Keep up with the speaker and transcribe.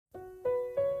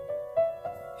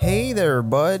Hey there,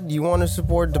 bud. You want to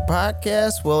support the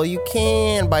podcast? Well, you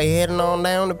can by heading on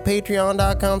down to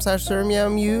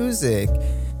patreon.com/music.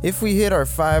 If we hit our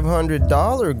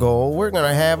 $500 goal, we're going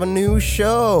to have a new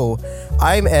show.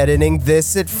 I'm editing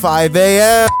this at 5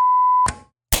 a.m.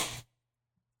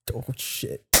 Oh,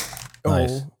 shit.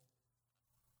 Nice.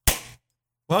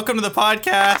 Welcome to the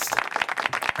podcast.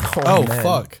 Oh, man.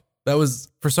 fuck. That was,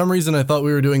 for some reason, I thought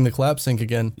we were doing the clap sync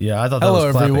again. Yeah, I thought that Hello,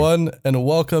 was clapping. everyone, and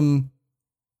welcome.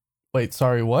 Wait,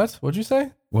 sorry, what? What'd you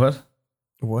say? What?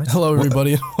 What? Hello,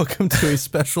 everybody, and welcome to a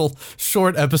special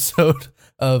short episode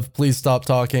of Please Stop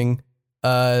Talking.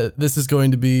 This is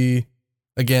going to be,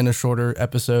 again, a shorter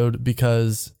episode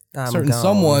because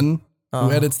someone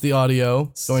who edits the audio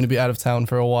is going to be out of town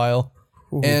for a while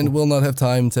and will not have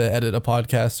time to edit a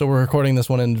podcast. So we're recording this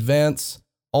one in advance.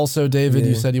 Also, David,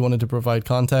 you said you wanted to provide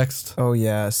context. Oh,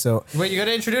 yeah. So, Wait, you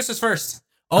gotta introduce us first.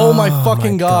 Oh, my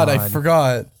fucking my God, I God.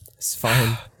 forgot. it's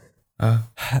fine.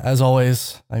 As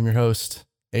always, I'm your host,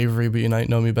 Avery, but you might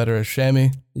know me better as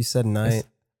Shammy. You said night.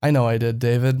 I know I did,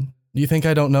 David. Do you think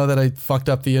I don't know that I fucked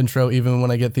up the intro even when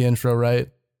I get the intro right?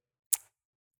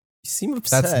 You seem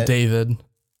upset. That's David.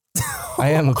 I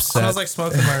am upset. Smells like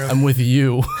smoke in my room. I'm with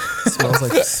you. Smells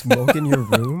like smoke in your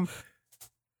room.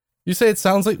 You say it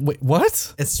sounds like, wait,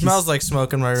 what? It smells like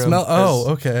smoke in my room. Oh,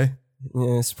 okay.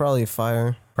 Yeah, it's probably a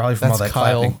fire. Probably from That's all that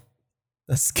Kyle. clapping.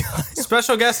 That's Kyle.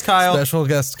 Special guest Kyle. Special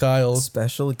guest Kyle.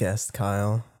 Special guest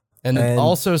Kyle. And And-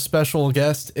 also special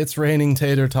guest, it's raining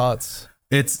tater tots.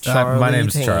 It's my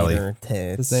name's Charlie. Tater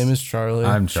Tits. His name is Charlie.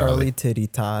 I'm Charlie Charlie. Titty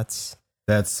Tots.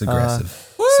 That's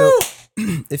aggressive. So,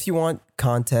 if you want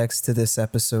context to this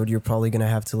episode, you're probably gonna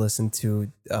have to listen to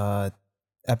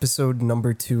episode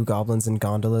number 2, Goblins and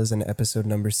Gondolas, and episode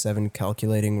number 7,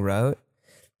 Calculating Route,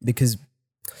 because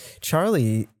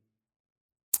Charlie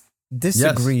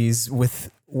disagrees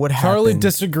with what Charlie happened.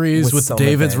 disagrees with with some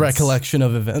David's events. recollection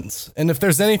of events. And if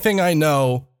there's anything I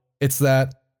know, it's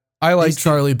that I like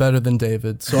Charlie better than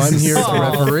David. So I'm here to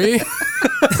Aw. referee.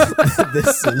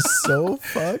 This is so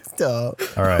fucked up.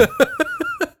 All right.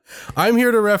 I'm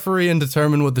here to referee and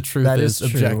determine what the truth That is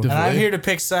is true. objectively. And I'm here to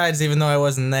pick sides even though I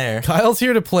wasn't there. Kyle's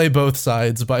here to play both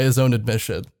sides by his own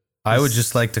admission. I would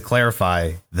just like to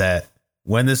clarify that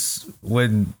when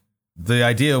the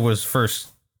idea was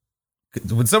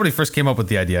when somebody first came up with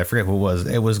the idea, I forget who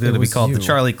it was going to be was called the you.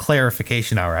 Charlie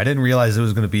Clarification Hour. I didn't realize it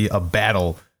was going to be a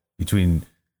battle between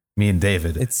me and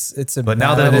David. It's a But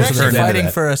now that battle it We're is of actually turned into fighting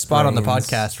that. for a spot on the brains.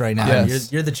 podcast right now. Yes.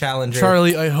 You're the challenger.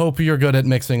 Charlie, I hope you're good at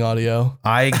mixing audio.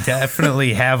 I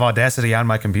definitely have Audacity on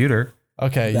my computer.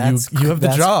 Okay, That's you have the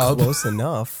that's job. close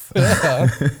enough. Yeah.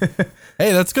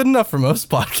 Hey, that's good enough for most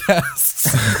podcasts.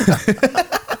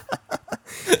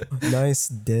 Nice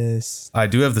diss. I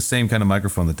do have the same kind of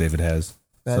microphone that David has.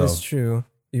 That is So- true.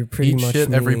 You're pretty Eat much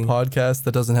shit every me. podcast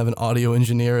that doesn't have an audio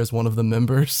engineer as one of the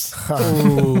members.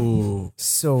 Ooh.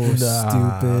 So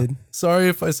stupid. Sorry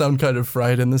if I sound kind of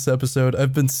fried in this episode.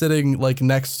 I've been sitting like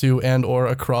next to and or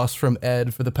across from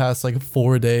Ed for the past like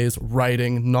 4 days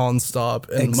writing nonstop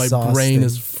and my brain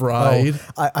is Exhausting. fried.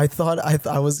 Oh, I thought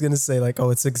I was gonna say like,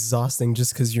 oh, it's exhausting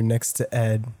just because you're next to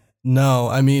Ed. No,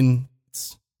 I mean,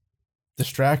 it's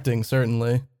distracting,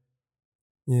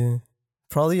 Yeah,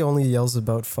 probably only yells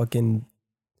about fucking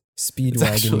Speedwagon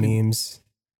actually- memes.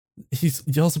 He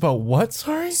yells about what,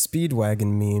 sorry?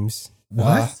 Speedwagon memes.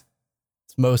 What?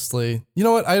 It's mostly, you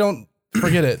know what, I don't,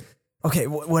 forget it. Okay,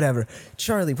 whatever.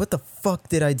 Charlie, what the fuck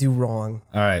did I do wrong?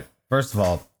 All right. First of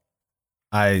all,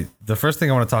 the first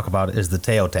thing I want to talk about is the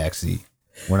Teo taxi.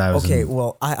 When I was Okay, in-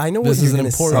 well, I know This what is you're an gonna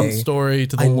important say. story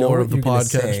to the I know lore what of the you're gonna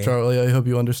podcast, say. Charlie. I hope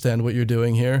you understand what you're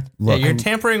doing here. Yeah, look, you're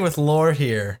tampering with lore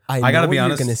here. I know gotta what be you're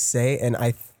honest. gonna say, and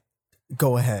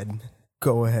go ahead,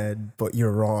 but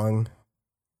you're wrong.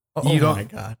 Oh You don't- my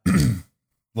god.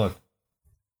 look.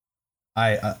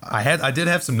 I did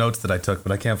have some notes that I took,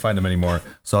 but I can't find them anymore.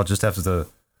 So I'll just have to.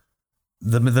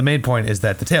 The main point is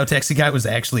that the Teo taxi guy was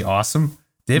actually awesome.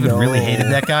 David really No. hated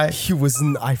that guy. He was.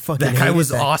 I fucking. That guy hated was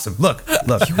that. awesome. Look.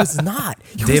 He was not.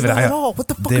 He David, was not at all. What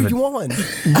the fuck David. are you on?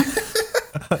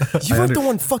 You weren't the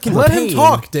one fucking. Let him paid.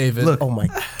 talk, David. Look. Oh my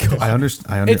god. I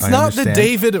understand. It's not the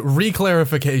David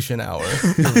reclarification hour.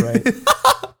 You're right.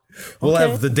 We'll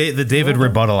have the David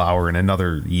rebuttal hour in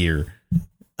another year.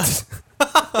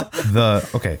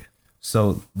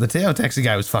 So the Teo taxi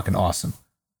guy was fucking awesome,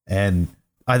 and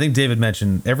I think David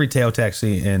mentioned every Teo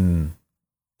taxi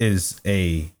is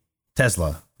a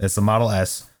Tesla. It's a Model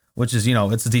S, which is,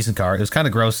 it's a decent car. It was kind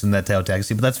of gross in that Teo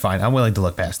taxi, but that's fine. I'm willing to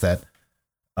look past that.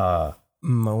 I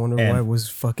wonder And- why it was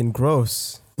fucking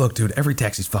gross. Look, dude, every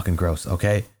taxi's fucking gross.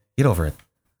 Okay, get over it.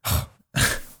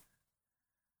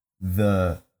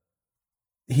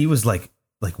 He was like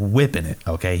like whipping it.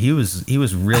 Okay, he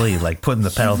was really like putting the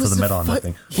pedal to the metal on that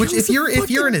thing. Which if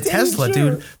you're in a Tesla,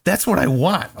 dude, that's what I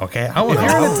want. Okay, I want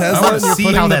to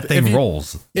see how that thing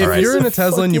rolls. If you're in a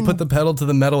Tesla and you put the pedal to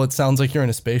the metal, it sounds like you're in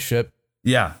a spaceship.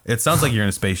 Yeah, it sounds like you're in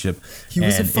a spaceship.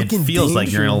 It feels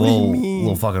like you're in a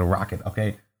little fucking rocket.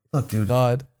 Okay, look, dude.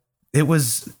 God, it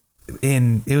was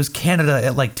Canada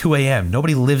at like 2 a.m.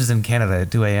 Nobody lives in Canada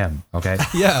at 2 a.m. Okay.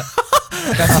 Yeah.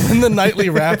 That's when the nightly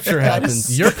rapture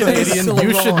happens. You're Canadian. So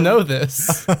you wrong. should know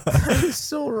this. That is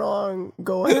so wrong.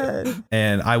 Go ahead.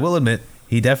 And I will admit,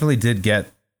 he definitely did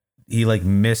he like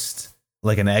missed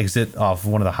like an exit off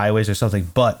one of the highways or something,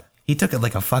 but he took it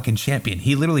like a fucking champion.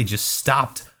 He literally just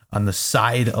stopped on the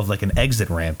side of like an exit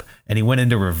ramp and he went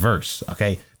into reverse.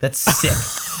 Okay. That's sick.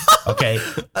 Okay.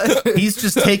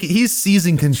 He's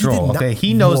seizing control. Okay.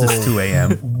 He knows it's 2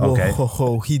 a.m. Okay.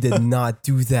 Whoa, he did not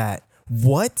do that.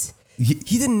 What? He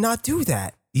did not do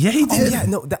that. Yeah, he did. Oh, yeah,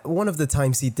 no, one of the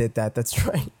times he did that. That's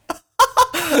right.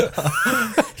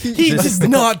 He did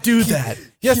not do that.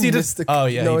 Yes, he did. Oh,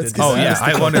 yeah. No, he it's did. Oh, yeah.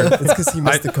 I wonder. It's because he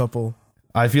missed a couple.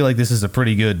 I feel like this is a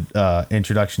pretty good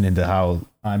introduction into how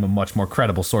I'm a much more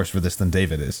credible source for this than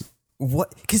David is.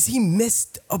 What? Because he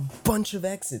missed a bunch of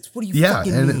exits. What do you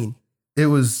fucking mean? It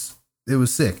was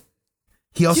sick.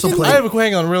 He also didn't- played.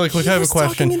 Hang on, really quick. I have a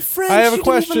question. In French. I have a You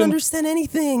question. didn't even understand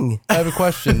anything. I have a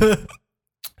question.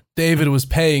 David was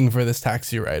paying for this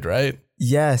taxi ride, right?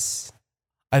 Yes.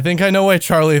 I think I know why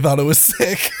Charlie thought it was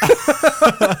sick.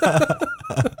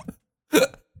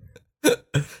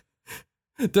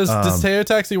 Does Teo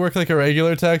Taxi work like a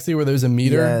regular taxi where there's a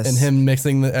meter Yes. and him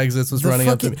mixing the exits was The running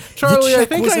up to fucking- me? Charlie, the I check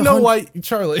think was I know 100 why.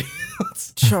 Charlie.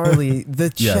 Charlie,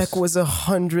 the Yes. check was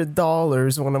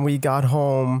 $100 when we got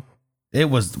home. It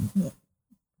was.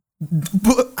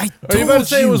 I Are you about to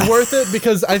say it was worth it?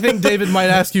 Because I think David might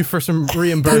ask you for some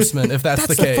reimbursement if that's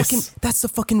the case. That's the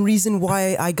fucking reason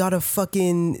why I got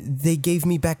they gave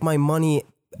me back my money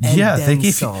and Yeah, then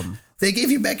they some. gave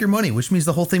you back your money, which means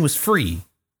the whole thing was free.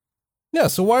 Yeah,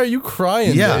 so why are you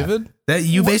crying, David? That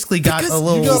you basically got Because a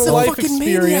little. You got He's a a life fucking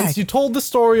experience. maniac. You told the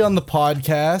story on the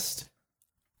podcast.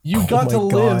 You got my to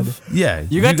God. live. Yeah,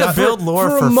 You got to build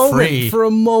lore for free. For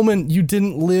a moment, you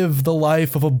didn't live the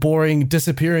life of a boring,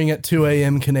 disappearing at 2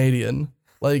 a.m. Canadian.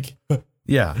 Like,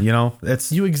 Yeah,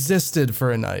 it's you existed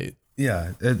for a night.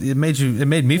 yeah. It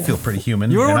made me feel pretty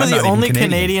human. You were and one I'm of the not even only Canadian.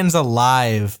 Canadians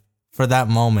alive for that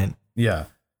moment. Yeah,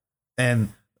 and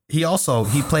he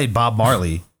played Bob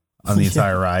Marley on the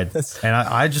entire ride, and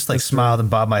I just like smiled and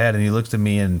bobbed my head, and he looked at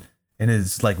me and in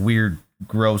his like weird,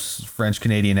 gross French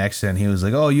Canadian accent, he was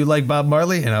like, "Oh, you like Bob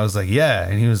Marley?" And I was like, "Yeah,"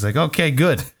 and he was like, "Okay,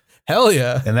 good," Hell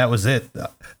yeah. and that was it.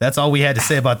 That's all we had to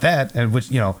say about that, and which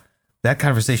that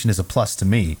conversation is a plus to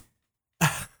me.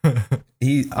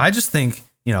 I just think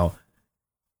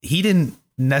he didn't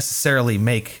necessarily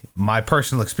make my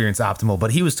personal experience optimal,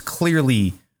 but he was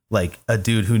clearly like a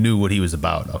dude who knew what he was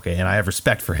about. Okay. And I have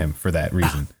respect for him for that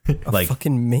reason. Like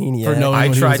Fucking maniac. For knowing I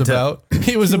what tried he was to- about.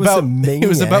 He was He was about a he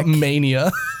was about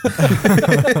maniac.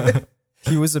 mania.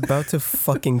 He was about to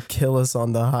fucking kill us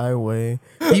on the highway.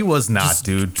 he was not,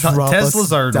 dude. Drop us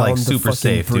Teslas are down like the super fucking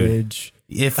safe, dude. bridge.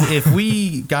 If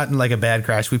we got in like a bad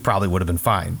crash, we probably would have been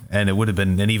fine, and it would have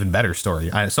been an even better story.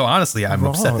 So honestly, I'm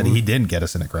upset that Wrong. he didn't get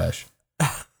us in a crash.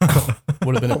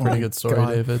 Would have been a pretty my good story, God.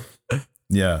 David.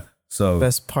 Yeah. So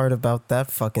Best part about that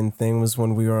fucking thing was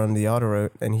when we were on the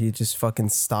autoroute and he just fucking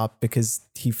stopped because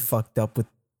he fucked up with.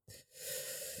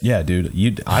 yeah, dude,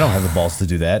 I don't have the balls to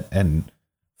do that, and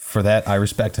for that, I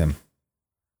respect him.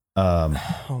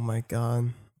 Oh my God.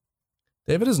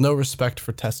 David has no respect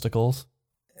for testicles.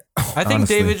 I think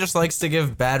Honestly. David just likes to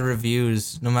give bad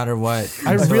reviews no matter what.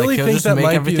 I So, really he'll think just that make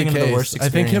might be everything the into worst case. I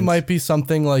think it experience. might be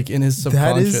something like in his That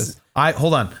subconscious. is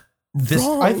Hold on. This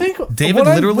wrong. I think David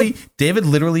what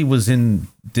literally was in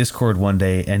Discord one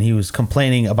day and he was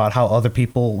complaining about how other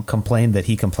people complain that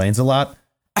he complains a lot.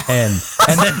 And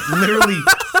then literally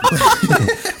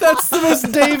that's the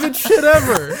most David shit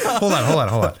ever. hold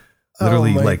on.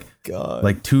 Literally my like God.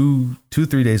 like 3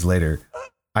 days later,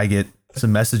 I get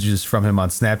some messages from him on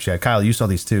Snapchat. Kyle, you saw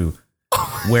these too,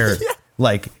 where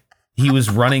like he was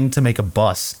running to make a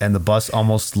bus and the bus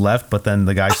almost left, but then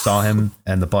the guy saw him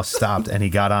and the bus stopped and he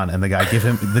got on and the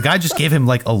guy just gave him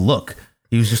like a look.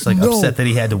 He was just like upset that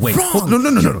he had to wait. Wrong.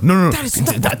 No. That is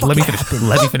not what Let me fucking finish. happened.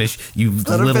 Let me finish. You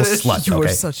little slut. You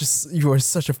Okay. are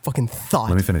such a fucking thought.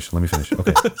 Let me finish.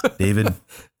 Okay. David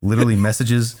literally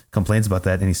complains about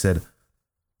that, and he said,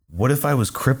 "What if I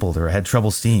was crippled or had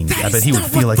trouble seeing? I bet he would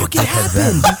feel like a dickhead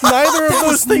then." Neither of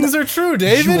those things are true,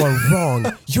 David. You are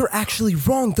wrong. You're actually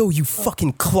wrong, though, you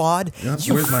fucking clod.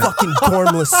 You where's my- fucking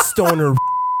gormless stoner.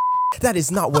 That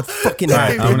is not what fucking All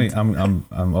right, happened.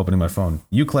 I'm opening my phone.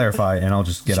 You clarify, and I'll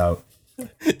just get out.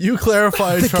 You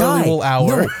clarify, The Charlie guy, will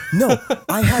hour. No,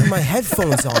 I had my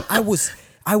headphones on. I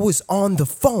was on the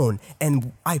phone,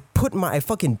 and I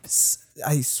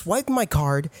swiped my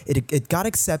card. It got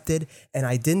accepted, and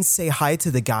I didn't say hi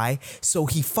to the guy. So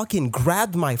he fucking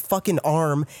grabbed my fucking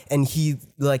arm, and he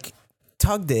like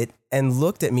tugged it and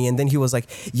looked at me, and then he was like,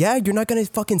 "Yeah, you're not gonna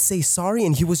fucking say sorry."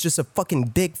 And he was just a fucking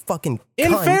big fucking.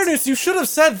 In cunt. fairness, you should have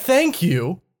said thank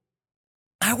you.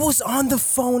 I was on the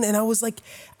phone, and I was like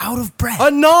out of breath. A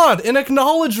nod, an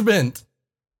acknowledgement,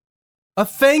 a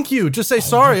thank you. Just say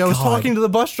sorry. I was God. talking to the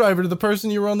bus driver, to the person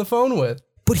you were on the phone with.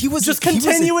 But he was Just he was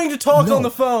continuing to talk no. on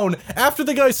the phone after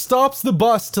the guy stops the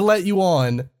bus to let you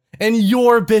on, and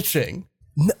you're bitching.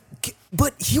 No,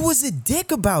 but he was a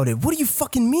dick about it. What do you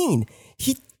fucking mean?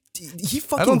 He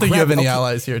fucking. I don't think you have grabbed- any okay,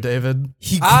 allies here, David.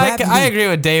 He I grabbed me. agree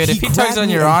with David. If he tugs grabbed on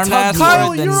me your and arm, tugged that's me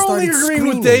Kyle, and then you're only started agreeing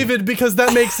with screaming. David because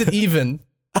that makes it even.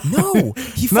 No,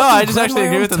 he fucking I just grabbed actually my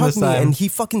agree arm, with him this tugged me, time. and he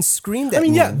fucking screamed at I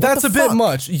mean, me. yeah, What that's the a bit fuck?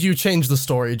 much. You changed the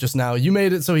story just now. You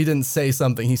made it so he didn't say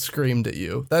something. He screamed at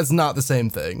you. That's not the same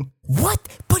thing. What?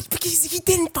 But because he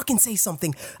didn't fucking say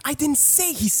something. I didn't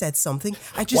say he said something.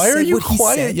 I just Why said are you what he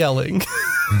quiet said. yelling?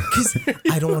 Because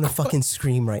I don't want to fucking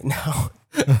scream right now.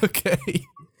 Okay.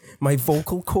 My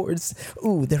vocal cords,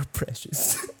 ooh, they're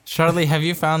precious. Charlie, have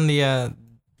you found the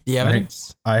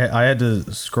evidence? I had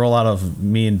to scroll out of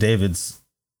me and David's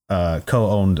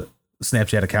co-owned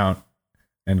Snapchat account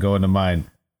and go into mine.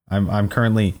 I'm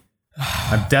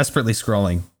desperately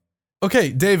scrolling. Okay,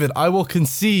 David, I will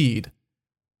concede.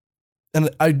 And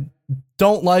I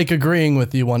don't like agreeing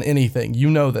with you on anything. You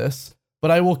know this. But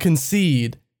I will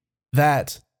concede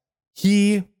that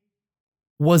he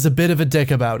was a bit of a dick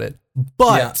about it.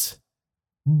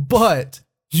 But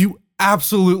you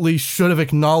absolutely should have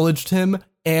acknowledged him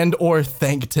and or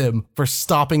thanked him for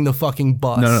stopping the fucking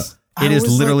bus. No. It I is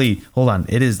was literally, hold on.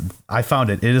 It is, I found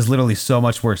it. It is literally so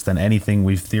much worse than anything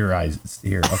we've theorized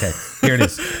here. Okay, here it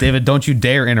is. David, don't you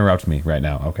dare interrupt me right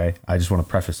now, okay? I just want to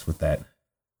preface with that.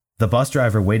 The bus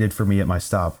driver waited for me at my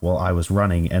stop while I was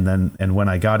running, and when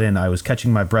I got in, I was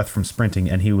catching my breath from sprinting,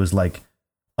 and he was like,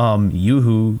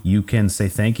 you can say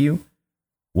thank you?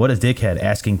 What a dickhead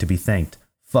asking to be thanked.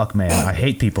 Fuck, man, I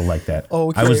hate people like that.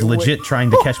 Okay, I was legit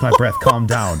trying to catch my breath. Calm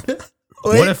down.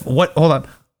 Hold on.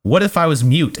 What if I was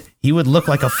mute? He would look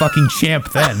like a fucking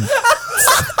champ then.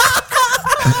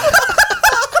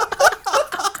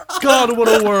 God, what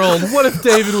a world. What if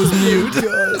David was mute?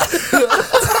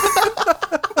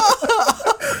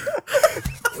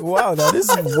 Wow, that is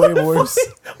way worse.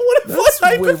 What if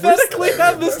I way worse hypothetically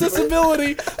have this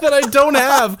disability that I don't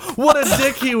have? What a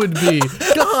dick he would be.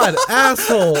 God,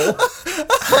 asshole.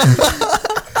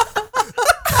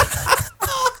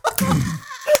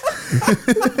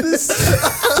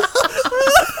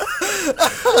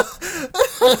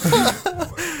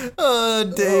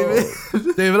 David.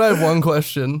 David, I have one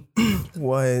question.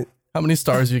 What? How many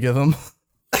stars you give him?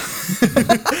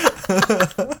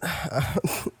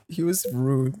 He was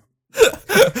rude.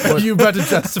 Are you about to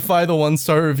justify the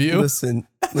 1-star review? Listen.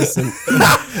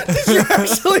 Did you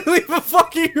actually leave a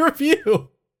fucking review?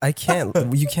 I can't.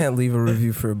 You can't leave a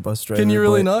review for a bus driver. Can you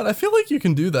really but, not? I feel like you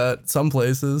can do that some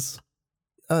places.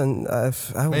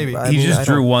 Maybe. He mean, just I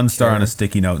drew don't 1 star care. on a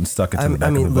sticky note and stuck it to the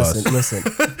back of the bus.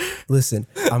 Listen.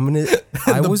 I'm gonna.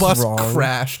 I The was bus wrong.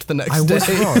 crashed the next I day. was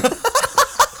wrong.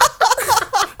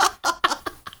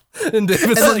 And David's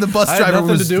And then like, the bus I had driver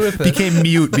nothing to do with it. became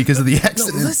mute because of the No,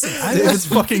 accident. listen. I David's was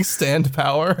fucking stand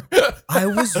power. I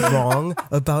was wrong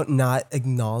about not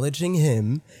acknowledging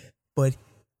him, but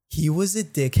he was a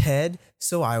dickhead,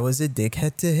 so I was a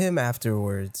dickhead to him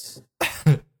afterwards.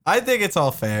 I think it's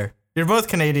all fair. You're both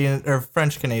Canadian or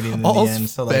French Canadian in the All's end.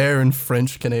 So like, fair and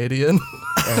French Canadian.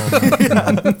 Oh my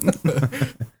God.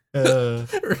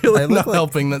 Really I look not like-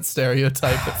 helping that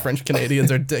stereotype that French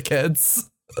Canadians are dickheads.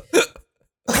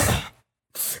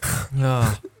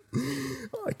 ugh.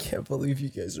 I can't believe you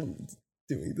guys are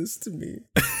doing this to me.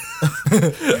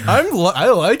 I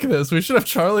like this. We should have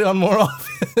Charlie on more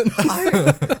often.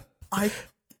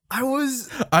 I was.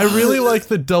 I really like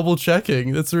the double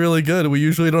checking. That's really good. We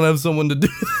usually don't have someone to do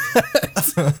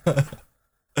that.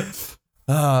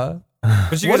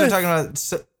 But you What guys are if- talking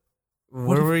about.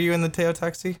 Where were you in the Teo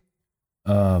taxi?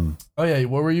 Oh yeah,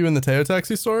 what were you in the Teo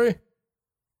taxi story?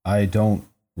 I don't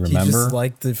He remember. just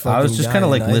liked the fucking I was just guy kind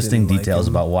of like and I listing didn't like details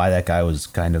him. about why that guy was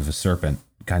kind of a serpent,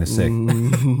 kind of sick.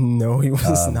 No, he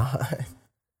was not.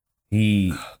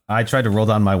 I tried to roll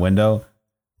down my window,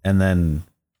 and then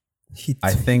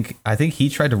I think he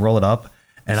tried to roll it up,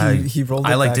 and He rolled it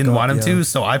I like back didn't up, want him yeah. to,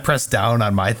 so I pressed down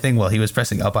on my thing while he was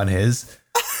pressing up on his.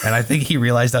 And I think he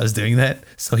realized I was doing that.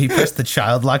 So he pressed the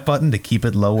child lock button to keep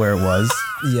it low where it was.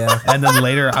 Yeah. And then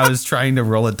later I was trying to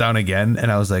roll it down again.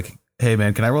 And I was like, hey,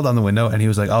 man, can I roll down the window? And he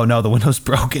was like, oh, no, the window's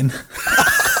broken.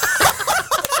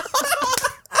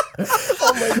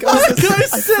 Oh my god,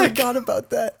 I forgot about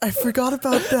that.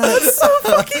 That's so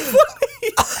fucking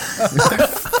funny.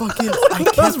 I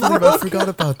can't believe I forgot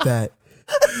about that.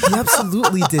 He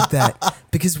absolutely did that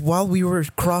because while we were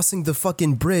crossing the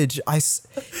fucking bridge,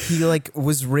 he like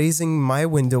was raising my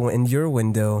window and your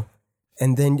window,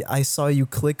 and then I saw you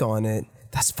click on it.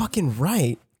 That's fucking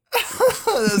right.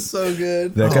 That's so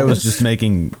good. That guy was just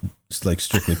making like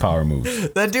strictly power moves.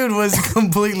 That dude was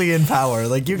completely in power.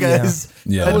 Like you guys,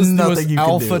 Yeah. That was the nothing most you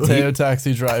alpha could do. Teo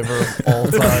taxi driver of all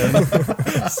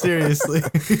time. Seriously.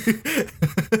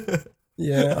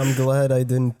 Yeah, I'm glad I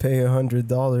didn't pay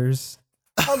 $100.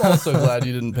 I'm also glad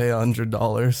you didn't pay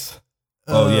 $100.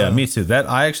 Oh yeah, me too. That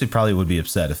I actually probably would be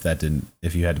upset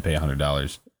if you had to pay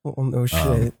 $100. Oh no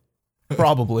shit.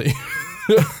 Probably.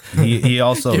 He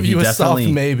also Give he you a soft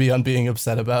definitely maybe on being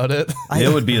upset about it.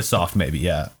 it would be a soft maybe,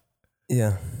 yeah.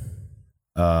 Yeah.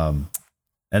 And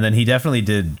then he definitely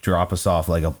did drop us off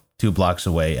like 2 blocks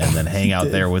away and then hang out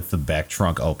did. there with the back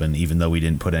trunk open, even though we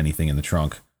didn't put anything in the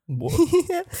trunk Yeah,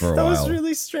 for a that while. was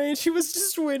really strange. He was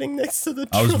just waiting next to the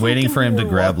I was trunk waiting and for him we to were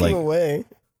grab, walking like, away.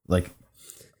 Like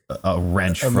a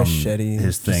wrench A from machete,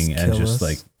 his thing just and kill just us.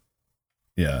 like,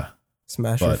 yeah,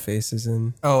 Smash our but- faces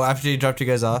in. Oh, after he dropped you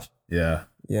guys off? yeah.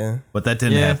 Yeah. But that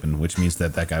didn't Yeah. happen, which means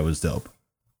that guy was dope.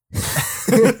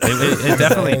 it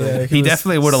definitely, Yeah, he was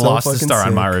definitely would have so lost a fucking star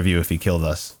on my sick. review if he killed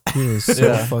us. He was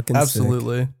so fucking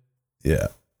absolutely. Yeah.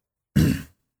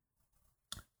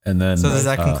 And then, So does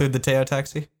that conclude the Teo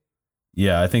taxi?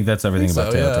 yeah, I think that's everything Think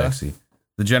about so, Teo yeah. Taxi.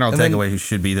 The general And then- takeaway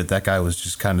should be that guy was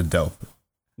just kind of dope. sick.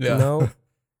 Yeah. No.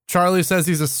 Charlie says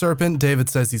he's a serpent. David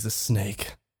says he's a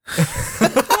snake.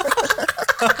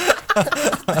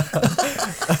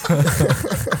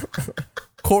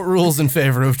 Court rules in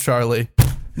favor of Charlie.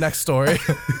 Next story.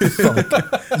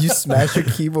 You smashed your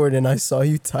keyboard and I saw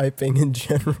you typing in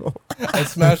general. I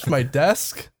smashed my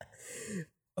desk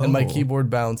and my Oh. keyboard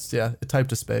bounced. Yeah, it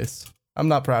typed a space. I'm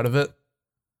not proud of it.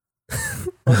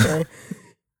 Okay.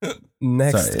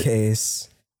 Next Sorry. case.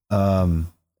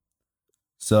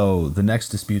 So the next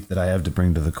dispute that I have to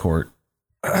bring to the court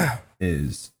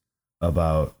is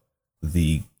about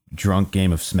the drunk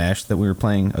game of Smash that we were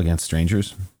playing against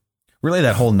strangers. Really,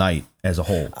 that whole night as a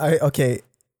whole. Okay.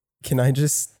 Can I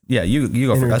just Yeah, you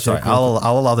go for it. That's all right. Interject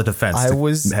I'll allow the defense I to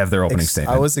was have their opening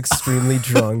statement. I was extremely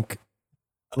drunk.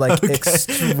 Like Okay.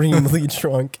 extremely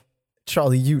drunk.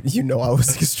 Charlie, you know I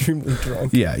was extremely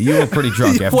drunk. Yeah, you were pretty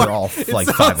drunk after What? all It like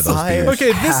 5 of those sounds- beers. Okay,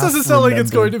 this half doesn't sound like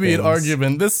it's going to be an remembered things.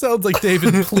 argument. This sounds like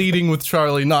David pleading with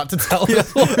Charlie not to tell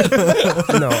this one.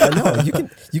 No,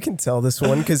 you can tell this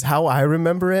one because how I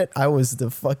remember it, I was the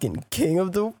fucking king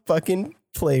of the fucking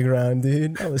playground,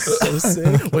 dude. I was so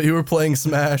sick. Well, you were playing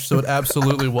Smash, so it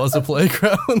absolutely was a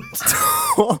playground.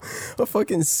 A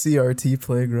fucking CRT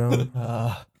playground.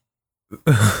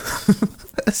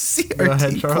 CRT Go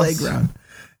ahead, Charles. playground.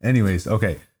 Anyways,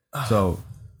 okay. So,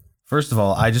 first of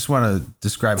all, I just want to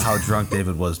describe how drunk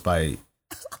David was by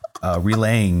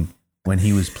relaying when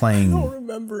he was I don't playing.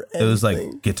 remember It was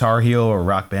anything. like Guitar Hero or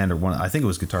Rock Band or one. I think it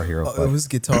was Guitar Hero. Oh, but it was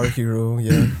Guitar Hero,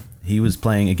 yeah. he was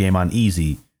playing a game on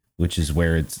easy, which is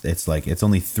where it's like it's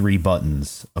only 3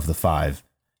 buttons of the 5,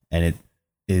 and it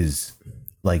is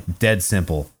like dead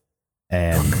simple.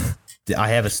 And I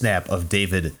have a snap of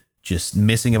David just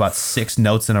missing about 6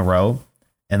 notes in a row,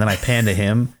 and then I pan to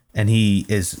him, and he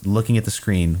is looking at the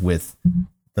screen with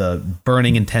the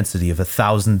burning intensity of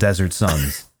 1,000 desert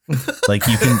suns. Like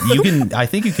you can I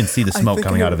think you can see the smoke think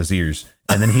coming I- out of his ears,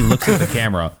 and then he looks at the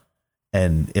camera.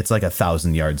 And it's like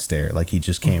 1,000-yard stare, like he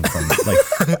just came from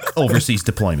like overseas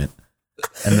deployment.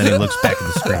 And then he looks back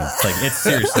at the screen. Like it's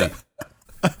seriously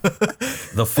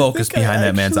the focus think I behind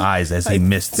that man's actually- eyes as he I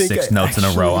missed think 6 I notes in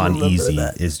a row on actually remember easy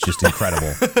that. is just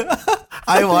incredible.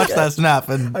 I watched that snap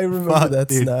and I remember fuck, that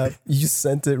dude. snap. You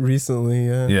sent it recently,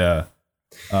 yeah. Yeah.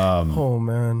 Oh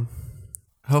man.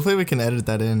 Hopefully we can edit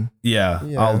that in. Yeah.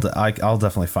 Yeah. I'll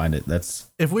definitely find it. That's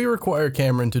If we require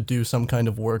Cameron to do some kind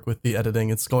of work with the editing,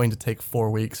 it's going to take 4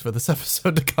 weeks for this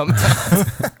episode to come out.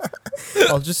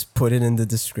 I'll just put it in the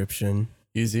description.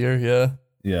 Easier, yeah.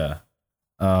 yeah.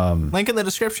 Link in the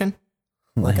description.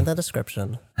 Like in the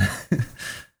description.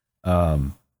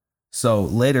 So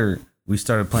later we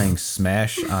started playing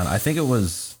Smash on I think it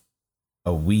was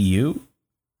a Wii U.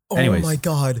 Anyways, oh my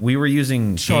god. We were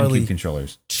using Charlie. GameCube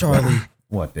controllers. Charlie,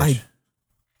 What, bitch?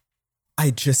 I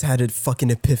just had a fucking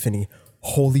epiphany.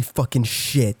 Holy fucking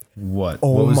shit. What?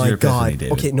 Oh what was my your epiphany, god.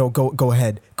 David? Okay, no, go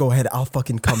ahead. Go ahead. I'll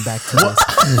fucking come back to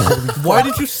this. Why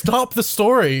did you stop the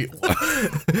story?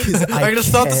 Because I'm gonna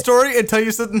stop the story and tell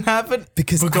you something happened.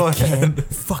 Because But go I ahead. can't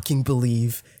fucking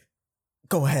believe.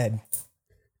 Go ahead.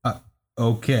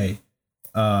 Okay.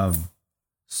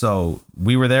 So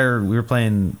we were there. We were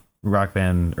playing Rock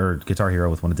Band or Guitar Hero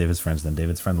with one of David's friends. Then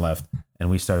David's friend left, and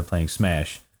we started playing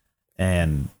Smash.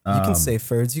 And You can say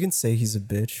Ferds. You can say he's a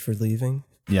bitch for leaving.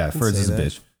 yeah, can Ferds say is a that.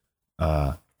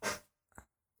 bitch.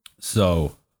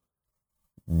 So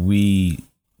we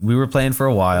were playing for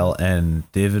a while, and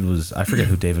David was, I forget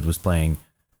who David was playing.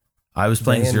 I was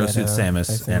playing Zero Suit Bayonetta, Samus,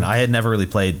 I think. and I had never really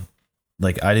played.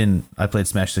 Like I played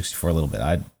Smash 64 a little bit.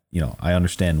 I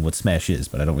understand what Smash is,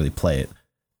 but I don't really play it.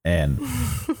 And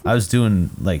I was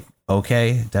doing like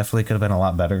okay, definitely could have been a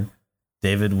lot better.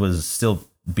 David was still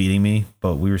beating me,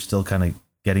 but we were still kind of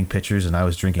getting pitchers, and I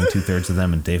was drinking 2/3 of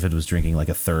them, and David was drinking like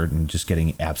a third and just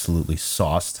getting absolutely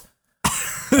sauced.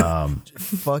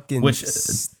 Fucking Which-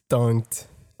 stunked.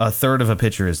 A third of a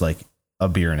pitcher is like a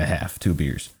beer and a half, 2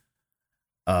 beers.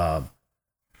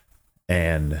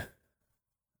 And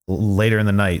later in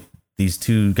the night, these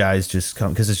two guys just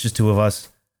come because it's just 2 of us,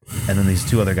 and then these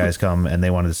 2 other guys come and they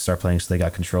wanted to start playing, so they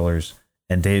got controllers.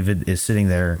 And David is sitting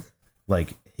there,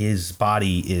 like his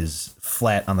body is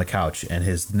flat on the couch and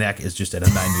his neck is just at a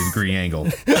 90-degree angle,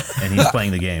 and he's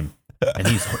playing the game. And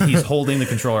he's holding the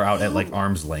controller out at like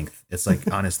arm's length. It's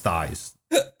like on his thighs.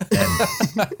 And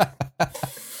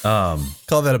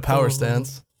Call that a power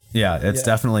stance. yeah, it's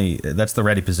definitely that's the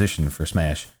ready position for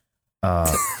Smash.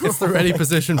 It's the ready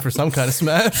position for some kind of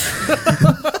smash.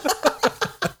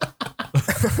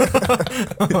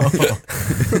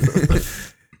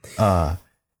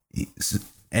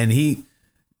 And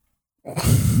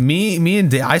me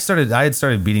and I had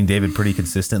started beating David pretty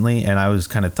consistently, and I was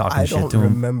kind of talking I shit don't to him.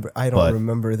 remember. I don't but-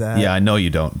 remember that. Yeah, I know you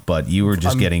don't, but you were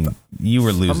just you were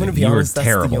I'm losing. gonna be You were honest.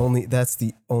 terrible. That's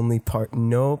the only part.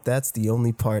 Nope, that's the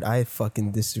only part I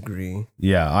fucking disagree.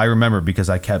 Yeah, I remember because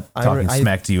I kept talking I-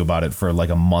 smack to you about it for like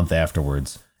a month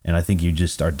afterwards, and I think you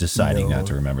just are deciding No. not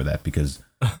to remember that because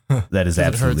that is it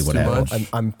absolutely hurts what too happened. much.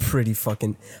 I'm pretty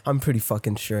fucking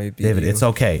sure I beat David, you. it's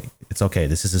okay. It's okay.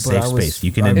 This is a But safe I was- space.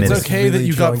 You can I admit It's was it. okay that really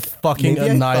you drunk. got fucking Maybe I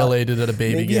thought- annihilated at a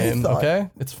baby maybe I game. thought- Okay,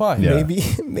 it's fine. Yeah.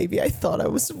 Maybe I thought I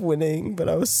was winning, but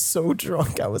I was so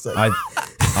drunk. I was like,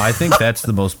 I think that's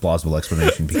the most plausible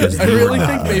explanation because I you were really not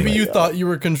think winning. maybe you thought you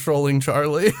were controlling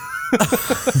Charlie.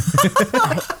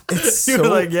 it's You so were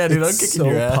like, yeah, dude, I'm it's kicking so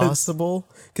your ass. possible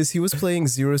because he was playing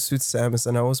Zero Suit Samus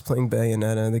and I was playing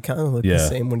Bayonetta, and they kind of look the Yeah.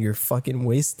 same when you're fucking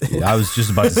wasted. I was just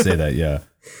about to say that. Yeah.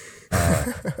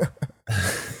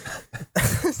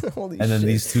 Holy And then shit.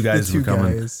 these 2 guys The were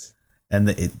coming, guys.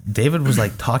 and David was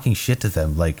like talking shit to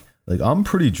them, like I'm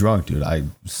pretty drunk, dude.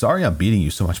 I'm sorry I'm beating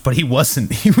you so much, but he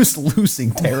wasn't. He was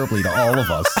losing terribly to all of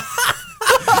us.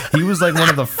 He was like one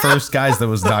of the first guys that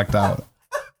was knocked out.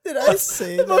 Did I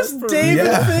say that? Most for David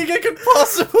real? Yeah. thing I could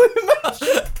possibly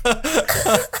imagine.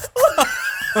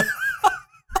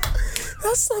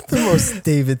 That's not the most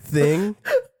David thing.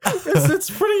 It's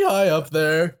pretty high up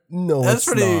there. No, That's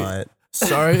it's pretty- not.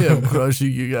 Sorry, I'm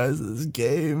crushing you guys in this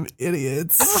game,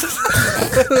 idiots.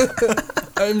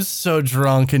 I'm so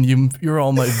drunk, and you're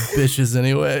all my bitches,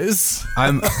 anyways.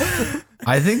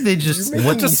 I think they just You're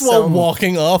what making Just me while sound-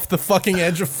 walking off the fucking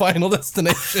edge of Final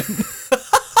Destination.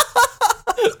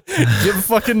 Get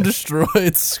fucking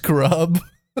destroyed, scrub.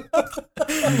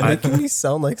 You're making me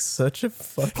sound like such a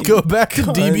fucking Go back to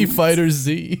DB cunt. Fighter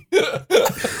Z.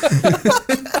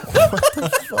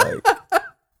 Fuck.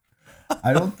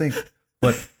 I don't think,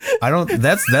 but I don't.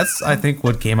 That's I think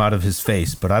what came out of his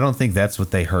face, but I don't think that's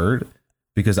what they heard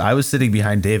because I was sitting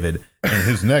behind David and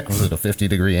his neck was at a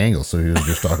 50-degree angle, so he was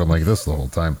just talking like this the whole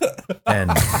time, and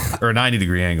or a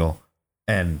 90-degree angle,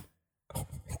 and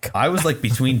I was like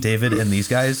between David and these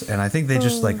guys, and I think they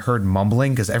just like heard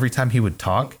mumbling because every time he would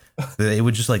talk, they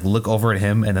would just like look over at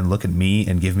him and then look at me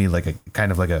and give me like a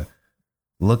kind of like a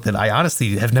look that I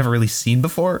honestly have never really seen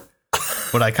before.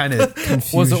 But I kind of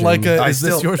Was it like a, I is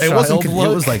this still your it wasn't child it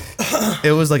look?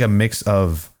 was like a mix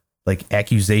of like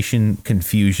accusation,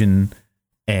 confusion,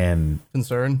 and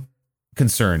Concern?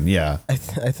 concern. Yeah. I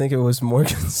think it was more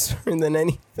concern than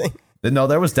anything. No,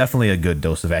 there was definitely a good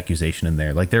dose of accusation in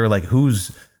there. Like they were like,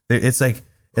 it's like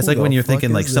Who when the you're fuck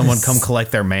thinking like is someone this? come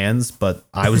collect their mans, but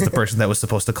I was the person that was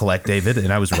supposed to collect David,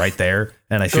 and I was right there,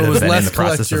 and I So should it have was been in less the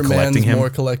process collect your of mans, collecting him. more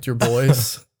collect your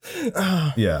boys.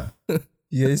 Yeah.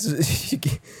 Yes,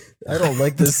 I don't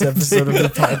like this episode of the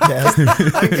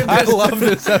podcast. I love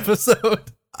this episode.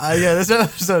 Yeah, this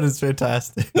episode is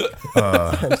fantastic.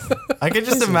 I can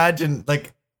just imagine,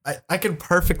 like, I can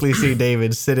perfectly see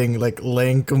David sitting like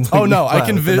laying completely. Oh no, I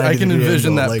flat with a I can 90 degree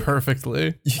envision angle, that like,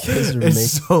 perfectly. You guys are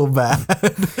It's so bad.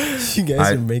 you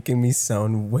guys are making me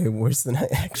sound way worse than I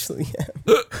actually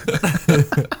am.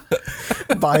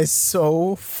 By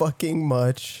so fucking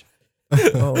much.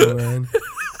 Oh man.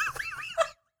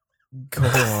 Go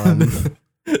on.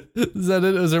 Is that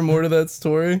it? Is there more to that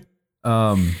story?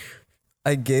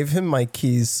 I gave him my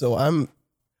keys, so I'm.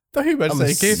 I thought you were about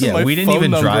to say, gave him yeah, my we didn't phone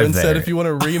even number drive and said there. if you want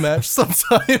to rematch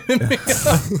sometime.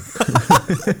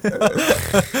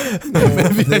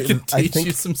 Maybe I can teach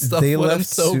you some stuff they when I'm left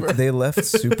sober. they left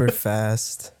super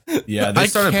fast. Yeah, they I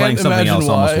started can't playing something imagine else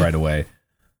almost why. right away.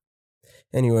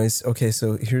 Anyways, okay,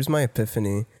 so here's my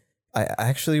epiphany. I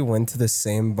actually went to the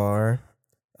same bar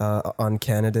on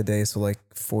Canada Day, so like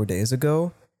 4 days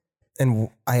ago, and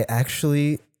I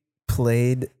actually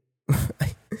played.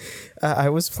 I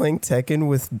was playing Tekken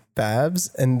with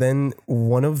Babs, and then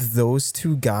one of those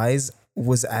two guys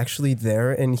was actually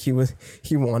there, and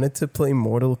he wanted to play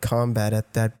Mortal Kombat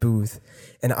at that booth,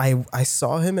 and I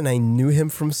saw him and I knew him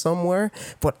from somewhere,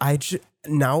 but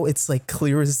now it's like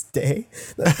clear as day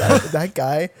that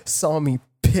guy saw me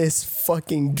piss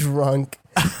fucking drunk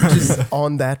just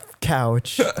on that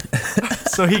couch.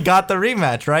 So he got the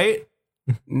rematch, right?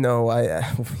 No,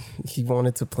 he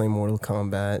wanted to play Mortal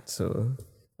Kombat, so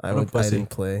I didn't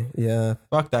play. Yeah,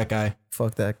 Fuck that guy.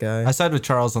 fuck that guy. I side with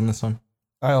Charles on this one.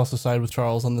 I also side with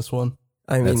Charles on this one.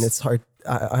 I mean, That's- it's hard.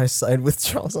 I side with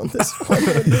Charles on this one.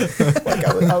 Like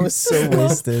I was so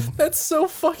wasted. That's so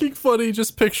fucking funny.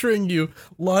 Just picturing you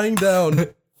lying down,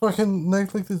 fucking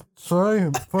neck like this,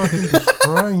 fucking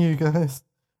destroying you guys.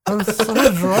 I'm so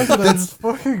drunk that I'm just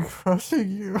fucking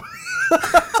crushing you.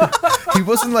 He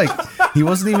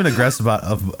wasn't even aggressive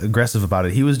about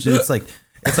it. He was just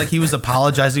it's like he was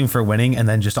apologizing for winning and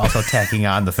then just also tacking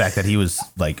on the fact that he was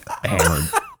like hammered.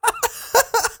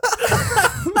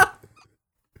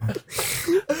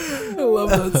 I love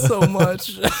that so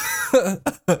much.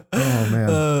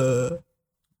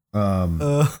 Oh man.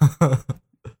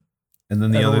 And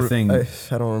then the other thing, I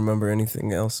don't remember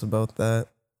anything else about that.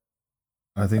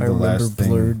 I think I the remember last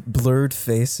thing, blurred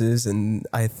faces, and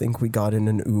I think we got in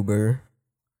an Uber.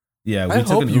 yeah, we I took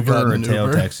hope an you Uber got or a an tail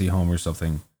Uber. taxi home or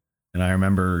something, and I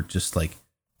remember just like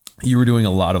you were doing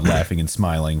a lot of laughing and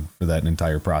smiling for that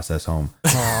entire process home.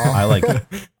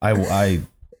 I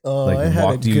Oh, Like, I had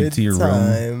walked a you good to your room.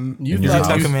 time. You In your You thought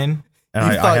took house. him in. you, and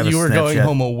I thought have a you were going Snapchat.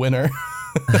 home a winner.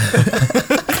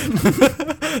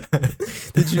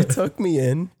 Did you tuck me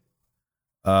in?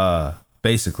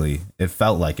 Basically, it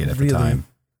felt like it at Really? the time.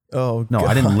 Oh No, God.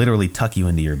 I didn't literally tuck you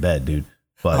into your bed, dude.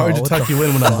 But Hard to what tuck the you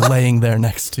in when I'm laying there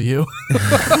next to you.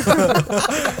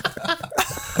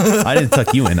 I didn't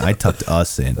tuck you in. I tucked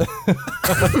us in.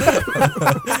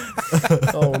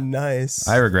 Oh, nice.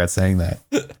 I regret saying that.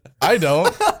 I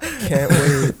don't. Can't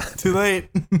wait. Too late.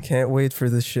 Can't wait for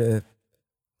the ship.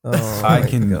 Oh, I my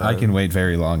can God. wait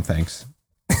very long, thanks.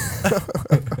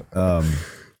 Oh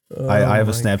I have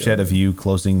a my Snapchat God. of you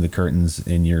closing the curtains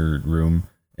in your room,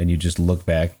 and you just look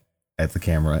back at the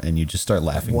camera and you just start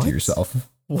laughing What? to yourself.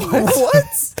 What?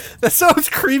 That sounds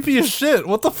creepy as shit.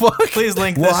 What the fuck? Please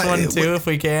link this one too if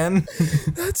we can.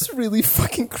 That's really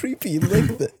fucking creepy.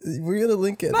 Link that. We're gonna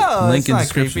link it. No, Link it's in not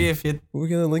description. creepy if you. We're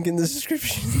gonna link in the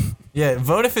description. Yeah,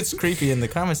 vote if it's creepy in the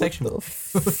comment section. The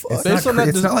fuck? Based on that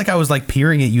It's not like I was like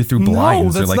peering at you through No,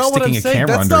 blinds or that's like not what sticking I'm a saying. camera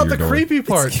That's under not your the door. creepy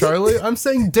part, Charlie. I'm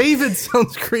saying David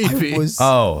sounds creepy. I was,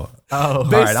 Oh, Oh,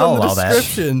 Based Alright, I'll on the allow that.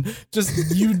 description,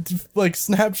 just you like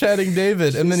Snapchatting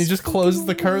David, and then he just closes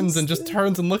the curtains and just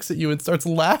turns and looks at you and starts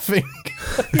laughing.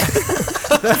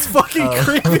 That's fucking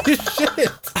creepy as shit.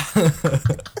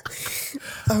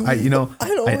 I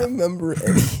don't I- remember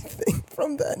anything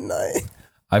from that night.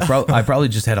 I probably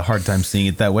just had a hard time seeing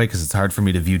it that way because it's hard for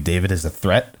me to view David as a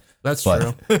threat. That's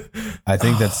But true. I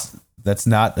think that's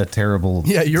not a terrible.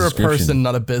 Yeah, you're a description. person,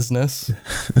 not a business.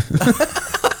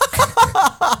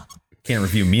 Can't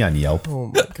review me on Yelp. Oh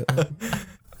my God.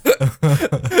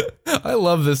 I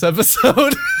love this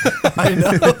episode. I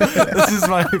know. This is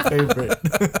my favorite.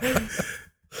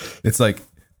 It's like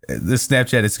this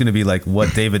Snapchat. It's going to be like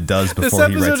what David does This before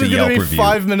he episode writes a is Yelp going to be review.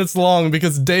 5 minutes long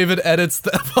because David edits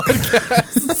the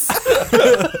podcast.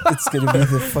 It's gonna be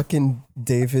the fucking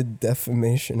David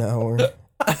defamation hour.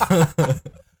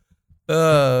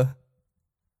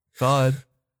 God.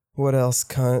 What else,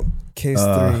 cunt? Case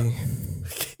Uh, 3.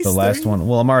 The last one.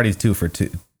 Well, I'm already 2 for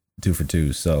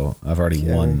 2, so I've already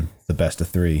Okay. won the best of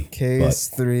 3. Case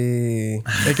 3.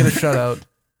 Make it a shutout.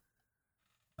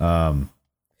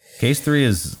 Case 3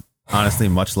 is honestly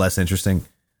much less interesting.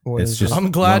 What It's is just- it?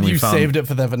 I'm glad when we you found- saved it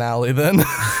for the finale then.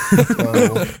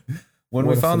 Oh, When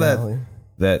what we a found finale.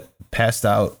 that passed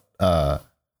out. All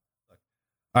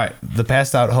right, the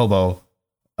passed out hobo.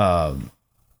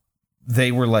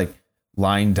 They were like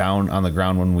lying down on the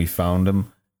ground when we found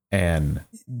him, and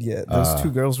yeah, those two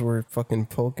girls were fucking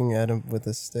poking at him with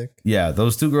a stick. Yeah,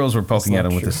 those two girls were poking at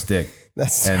him with true. a stick.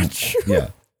 That's and not true. Yeah,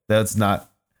 that's not.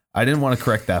 I didn't want to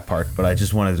correct that part, but I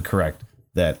just wanted to correct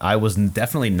that I was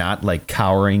definitely not like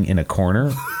cowering in a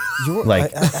corner.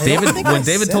 Like David, when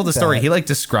David told the story, he like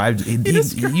described. You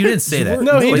didn't say that.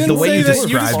 No, he like, didn't the way say you that.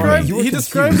 described me. He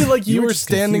described it like you were just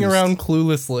standing confused. around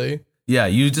cluelessly. Yeah,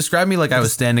 you described me like I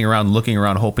was standing around, looking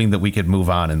around, hoping that we could move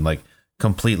on, and like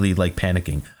completely like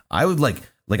panicking. I would like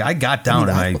I got down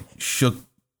and I shook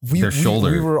their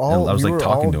shoulder. We were all, and I was like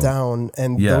talking to him. down,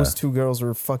 and Yeah. those two girls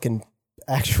were fucking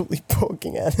actually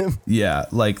poking at him. Yeah,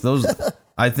 like those.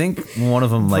 I think one of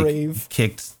them like Brave.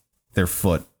 kicked their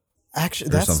foot, Actually,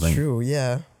 Or that's something. true.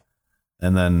 Yeah.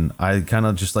 and then I kind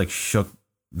of just like shook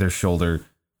their shoulder,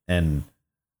 and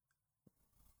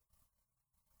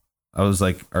I was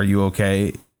like, "Are you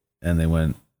okay?" And they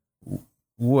went,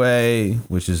 "Way,"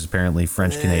 which is apparently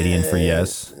French Canadian for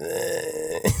yes.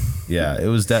 Yeah, it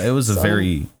was a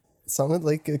very Sounded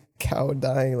like a cow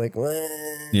dying. Like.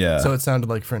 yeah. So it sounded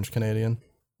like French Canadian.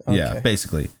 Yeah, Okay.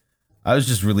 basically. I was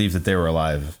just relieved that they were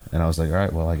alive, and I was like, all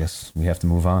right, well, I guess we have to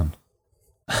move on.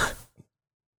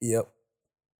 Yep.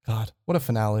 God, what a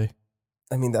finale.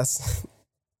 I mean, that's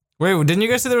Wait, didn't you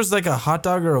guys say there was like a hot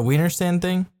dog or a wiener stand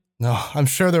thing? No, I'm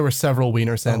sure there were several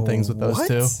wiener sand things with those what?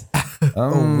 two. A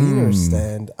wiener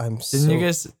stand. I'm Didn't so. you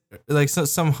guys like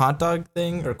some hot dog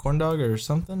thing or corn dog or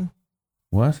something?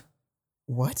 What?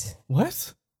 What?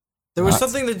 What? There was What?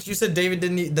 something that you said David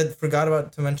that forgot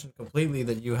about to mention completely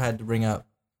that you had to bring up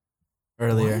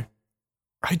earlier.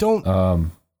 I don't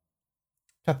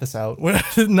cut this out.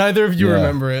 Neither of you Yeah.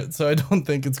 remember it, so I don't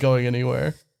think it's going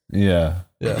anywhere. Yeah.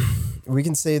 Yeah. We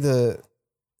can say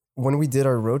when we did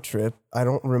our road trip, I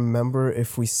don't remember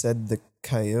if we said the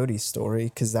coyote story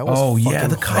because that was. Oh, yeah, fucking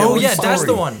the coyote Oh yeah, that's story.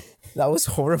 the one. That was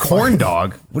horrifying. Corn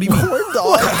dog? What do you mean? Corn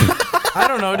dog. I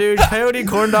don't know, dude. Coyote,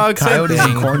 corn dog, same Coyotes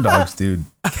thing. and corn dogs, dude.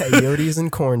 Coyotes and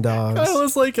corn dogs. That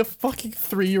was like a fucking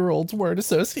 3-year-old's word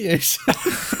association.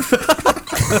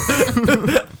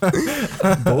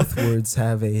 Both words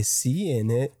have a C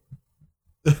in it.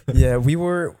 Yeah,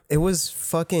 it was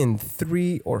fucking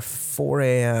 3 or 4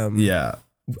 a.m. Yeah.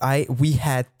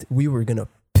 We were gonna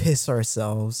piss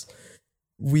ourselves.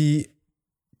 We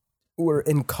were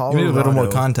in You Colorado. need a little more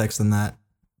context than that.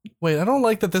 Wait, I don't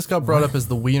like that this got brought up as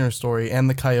the wiener story and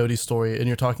the coyote story, and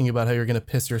you're talking about how you're going to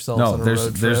piss yourselves No, on a road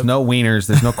trip. there's no wieners,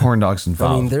 there's no corn dogs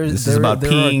involved. there- this is there- about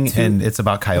there are peeing two- and it's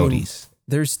about coyotes.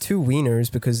 There's 2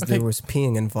 wieners because Okay. there was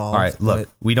peeing involved. All right, look,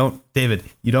 David,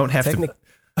 you don't have to.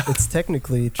 It's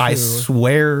technically true. I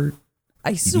swear.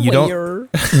 I you don't-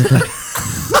 swear.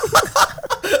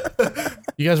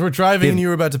 You guys were driving and you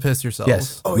were about to piss yourselves.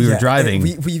 Yes, Oh, we were yeah, driving.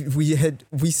 and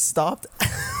we stopped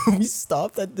we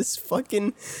stopped at this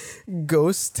fucking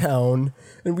ghost town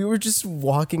and we were just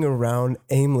walking around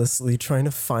aimlessly trying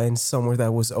to find somewhere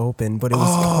that was open, but it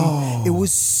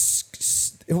was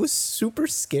super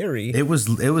scary. It was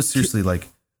seriously like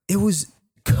It was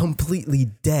completely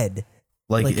dead.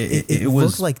 like, Like it it was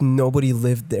looked like nobody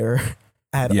lived there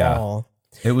at Yeah. all.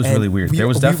 it was And really weird. There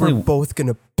was we definitely were both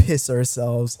gonna piss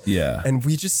ourselves. yeah. And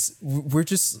we're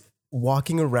just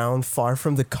walking around far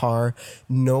from the car,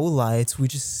 no lights. We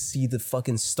just see the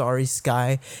fucking starry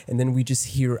sky, and then we just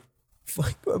hear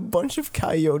like a bunch of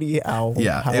coyote howls.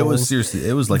 Yeah, it was seriously.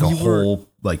 It was like a We were- whole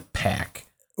like pack.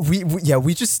 We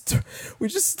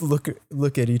just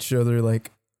look at each other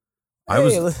like, I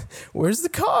was- "Hey, where's the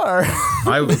car?"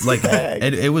 I was like, Bag.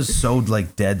 it was so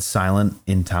like dead silent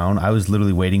in town. I was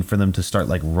literally waiting for them to start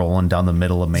like rolling down the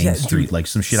middle of Main Yeah, Street, dude, like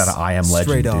some shit out of I Am Legend,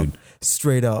 Straight up, dude.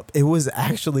 straight up. It was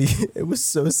actually, it was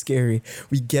so scary.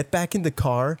 We get back in the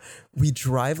car, we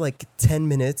drive like 10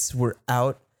 minutes, we're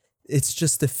out. It's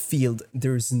just a field.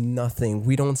 There's nothing.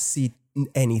 We don't see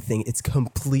anything. It's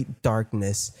complete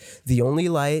darkness. The only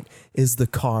light is the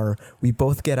car. We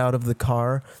both get out of the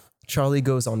car. Charlie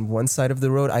goes on one side of the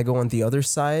road. I go on the other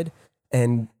side,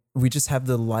 and we just have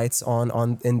the lights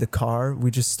on in the car.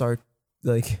 We just start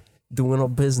like doing our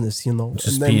business, you know.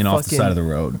 Just And then peeing off the fucking- side of the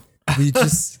road. we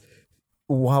just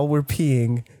while we're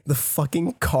peeing, the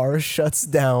fucking car shuts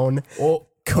down.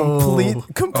 Complete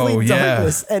Oh, yeah.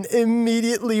 darkness, and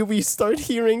immediately we start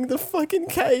hearing the fucking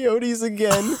coyotes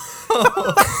again.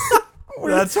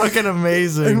 That's fucking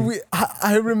amazing.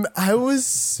 And I was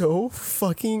so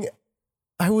fucking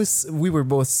we were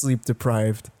both sleep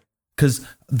deprived. Because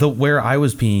where I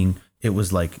was peeing, it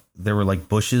was like there were like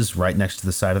bushes right next to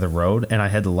the side of the road, and I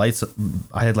had the lights.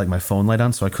 I had like my phone light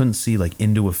on, so I couldn't see like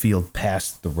into a field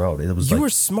past the road. It was You like, were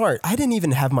smart. I didn't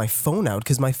even have my phone out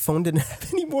because my phone didn't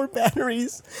have any more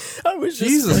batteries. I was just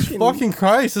Jesus fucking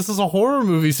Christ! This is a horror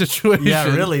movie situation.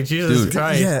 Yeah, really, Jesus Dude.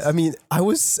 Christ. Yeah, I mean, I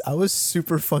was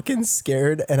super fucking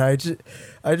scared, and I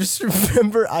just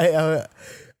remember I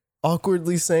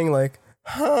awkwardly saying like,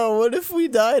 "Huh, what if we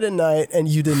die tonight?" And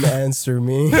you didn't answer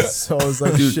me, so I was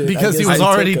like, Dude, "Shit," because I he guess was they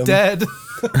already took him. dead.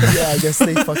 Yeah, I guess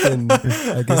they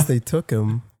took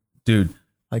him. dude.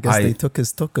 I guess I- they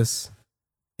took us.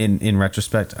 In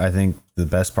retrospect, I think the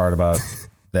best part about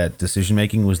that decision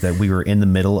making was that we were in the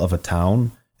middle of a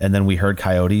town, and then we heard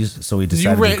coyotes, so we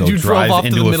decided ran- to go you drove off drive to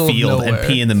into the a middle of field and nowhere.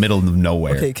 pee in the middle of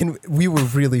nowhere. Okay, we were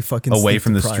really fucking Away sleep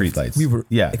from the deprived. streetlights. We were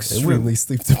Yeah, extremely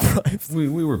sleep deprived. We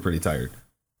were pretty tired,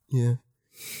 Yeah,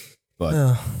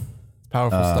 but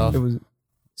Powerful stuff. it was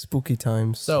spooky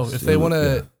times. So if they want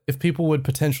to, if people would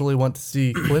potentially want to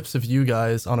see clips of you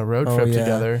guys on a road Oh, trip yeah.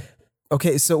 together,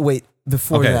 Okay, so wait,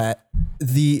 before Okay. that,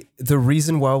 the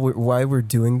reason why we're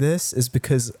doing this is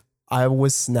because I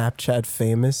was Snapchat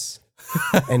famous,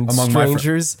 and Among my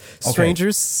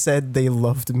strangers said they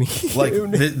loved me. like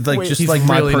Wait, just he's like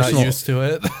my really personal not used to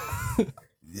it.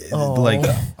 oh, like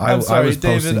I, I'm sorry, I was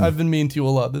David. posting, I've been mean to you a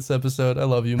lot this episode. I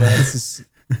love you, man. this is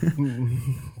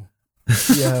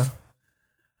yeah.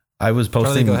 I was Charlie,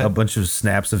 posting go ahead. a bunch of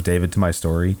snaps of David to my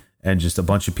story, and just a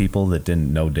bunch of people that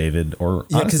didn't know David or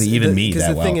Yeah, honestly even me Because that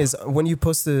the well. thing is, when you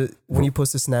post a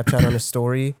Snapchat on a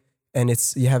story, and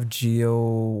you have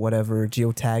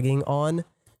geo tagging on,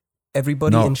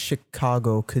 everybody No. in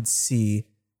Chicago could see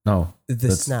no, the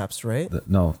That's- snaps, right?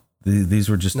 no, these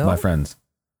were just No? my friends.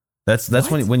 That's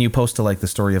What? when you post to like the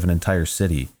story of an entire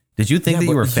city. Did you think Yeah, that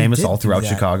you but were you famous did all do throughout that.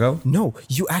 Chicago? No,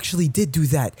 you actually did do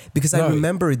that because I No,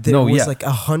 remember there no, was yeah. like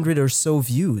 100 or so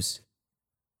views.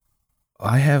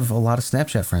 I have a lot of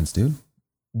Snapchat friends, dude.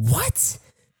 What?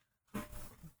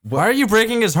 Why are you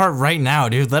breaking his heart right now,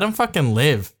 dude? Let him fucking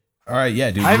live. All right, yeah,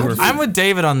 dude. you were, I'm with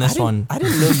David on this one. I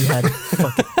didn't know you had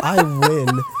fucking. I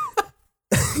win.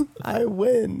 I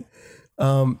win.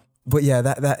 But yeah,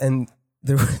 that and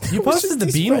there. You posted the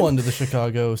bean one to the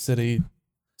Chicago City.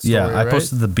 Story, yeah, I right?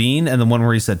 posted the bean and the one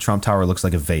where he said Trump Tower looks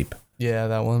like a vape. Yeah,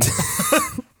 that one.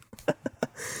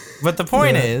 But the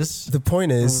point Yeah. is, The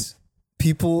point is,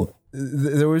 people.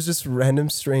 There was just random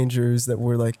strangers that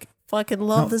were like, "Fucking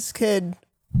love this kid.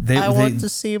 I want to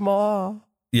see more."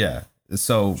 Yeah.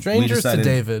 So we Strangers decided, to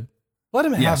David. Let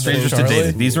him Yeah, have strangers this, to Charlie.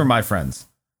 David. These were my friends,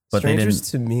 but Strangers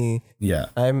they didn't. to me. Yeah.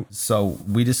 I'm. So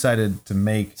we decided to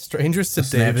make Strangers to A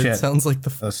David Snapchat. sounds like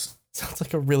the us. sounds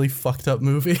like a really fucked up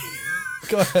movie.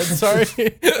 Go ahead. Sorry.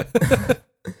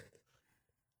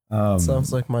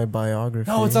 Sounds like my biography.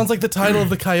 No, it sounds like the title of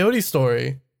the Coyote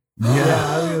story. yeah,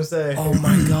 I was gonna say. Oh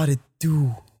my god, it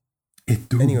do. It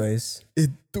do. Anyways,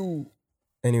 it do.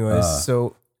 Anyways,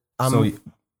 so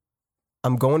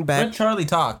I'm going Let back, Charlie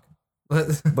talk.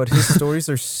 but his stories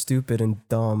are stupid and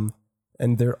dumb,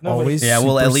 and they're No, but- always yeah.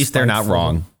 Well, super at least they're not spiteful.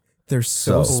 wrong. They're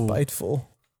so So- spiteful.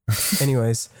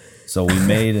 Anyways, So we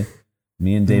made.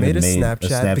 Me and We David made a made a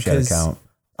Snapchat Snapchat because account.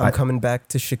 I'm I- coming back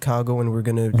to Chicago, and we're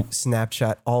gonna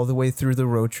Snapchat all the way through the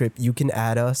road trip. You can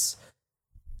add us.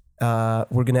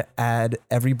 We're gonna add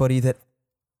everybody that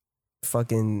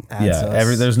fucking adds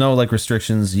us. There's no like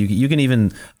restrictions. You can even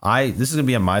this is gonna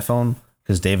be on my phone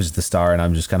because David's the star and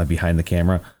I'm just kind of behind the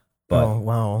camera. But Oh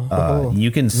wow!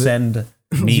 you can send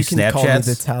me you can call me the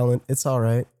Snapchats. talent. It's all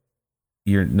right.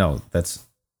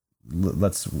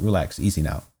 Let's relax, easy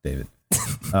now, David.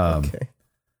 Okay.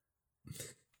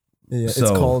 Yeah, it's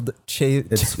so called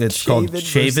It's called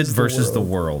Chavid versus the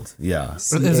World. Yeah.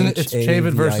 Isn't it? It's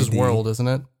Chavid versus CHAVID. World, isn't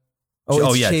it? Oh, it's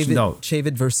Oh, yeah, Chavid, no.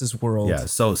 Chavid versus World. Yeah.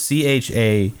 So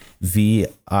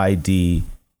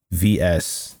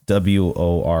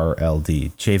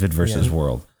CHAVIDVSWORLD. Chavid versus Yeah.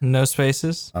 World. No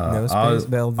spaces. No I'll, space.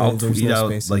 Well, I'll there's tweet no out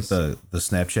spaces. like the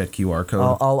Snapchat QR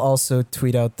code. I'll also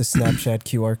tweet out the Snapchat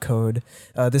QR code.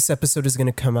 This episode is going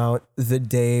to come out the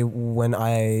day when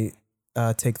I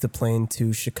take the plane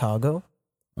to Chicago.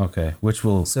 Okay, which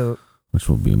will So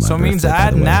be my. So it means birthday, by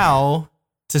add the way. now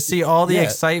to see all the Yeah.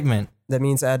 excitement. that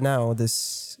means add now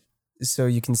this, so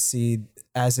you can see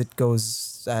as it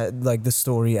goes, like the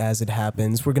story as it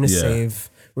happens. We're gonna Yeah. save.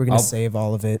 We're gonna I'll- save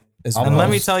all of it as I'll well. And let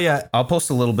me post- tell you, I'll post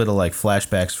a little bit of like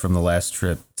flashbacks from the last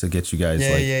trip to get you guys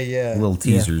yeah. little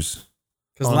teasers.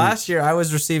 Because last year I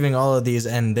was receiving all of these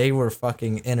and they were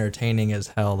fucking entertaining as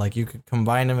hell. Like you could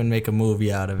combine them and make a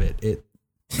movie out of it.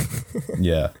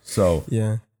 Yeah. So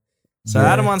Yeah. So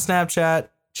add them on Snapchat,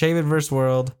 Chavid vs.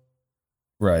 World.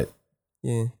 right.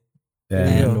 Yeah.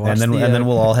 And then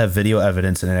we'll all have video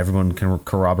evidence, and then everyone can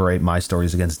corroborate my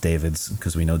stories against David's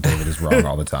because we know David is wrong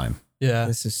all the time. Yeah,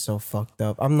 this is so fucked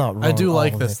up. I'm not wrong. I do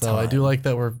like all this the though. I do time. like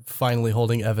that we're finally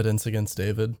holding evidence against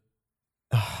David.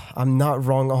 I'm not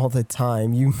wrong all the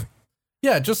time. You.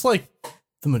 Yeah, just like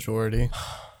the majority.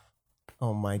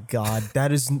 Oh my god,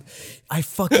 that is. I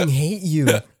fucking hate you.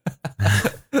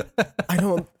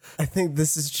 I think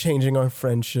this is changing our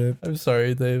friendship. I'm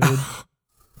sorry, David.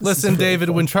 Listen, David,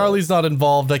 when Charlie's not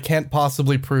involved, I can't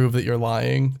possibly prove that you're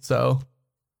lying. So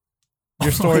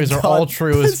your stories are all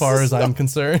true as far as I'm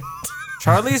concerned.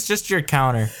 Charlie's just your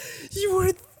counter. You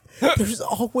were. There's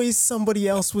always somebody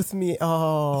else with me.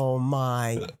 Oh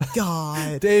my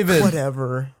god, David.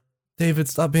 Whatever. David,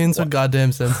 stop being so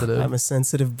goddamn sensitive. I'm a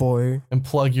sensitive boy. And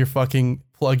plug your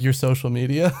social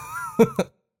media.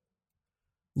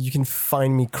 You can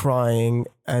find me crying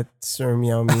at Sir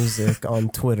Meow Music on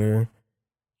Twitter.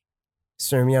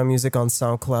 Sir Meow Music on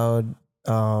SoundCloud.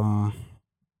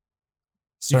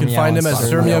 You can find him at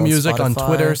Sir Meow Music on Spotify.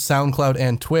 Twitter, SoundCloud,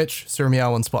 and Twitch. Sir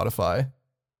Meow on Spotify.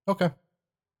 Okay.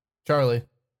 Charlie.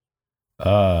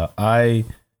 I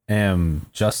am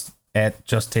just at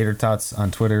Just Tater Tots on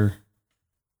Twitter.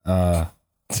 Yeah,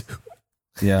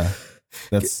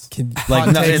 that's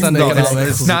like no,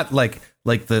 it's not like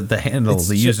the handle,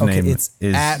 the username is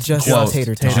at Just quote,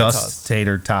 Tater Tots. Just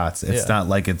Tater Tots. It's Yeah. not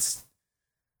like it's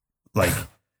like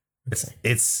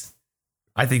it's.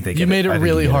 I think they. You made it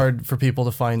really hard. hard for people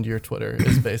to find your Twitter.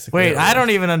 Is basically. Wait, I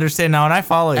don't even understand now. And I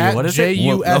follow you. At What is it?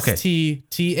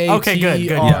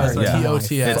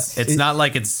 JUSTTATERTOTS. It's not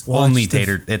like it's Watch only the-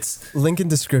 Tater. It's Link in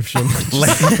description.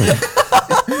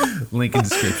 link in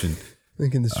description.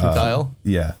 Link in description. Dial.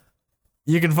 Yeah.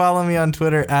 You can follow me on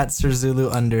Twitter at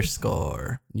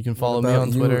SirZulu_. You can follow What me about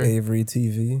on you, Twitter. Avery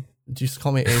TV. Did you just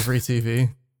call me Avery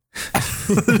TV?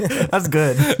 That's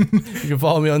good. You can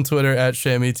follow me on Twitter at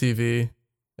Shammy TV.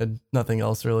 And nothing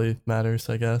else really matters,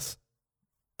 I guess.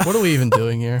 What are we even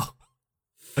doing here?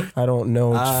 I don't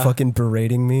know. Fucking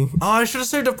berating me. Oh, I should have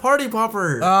saved a party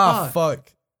popper. Ah,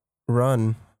 fuck.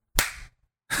 Run.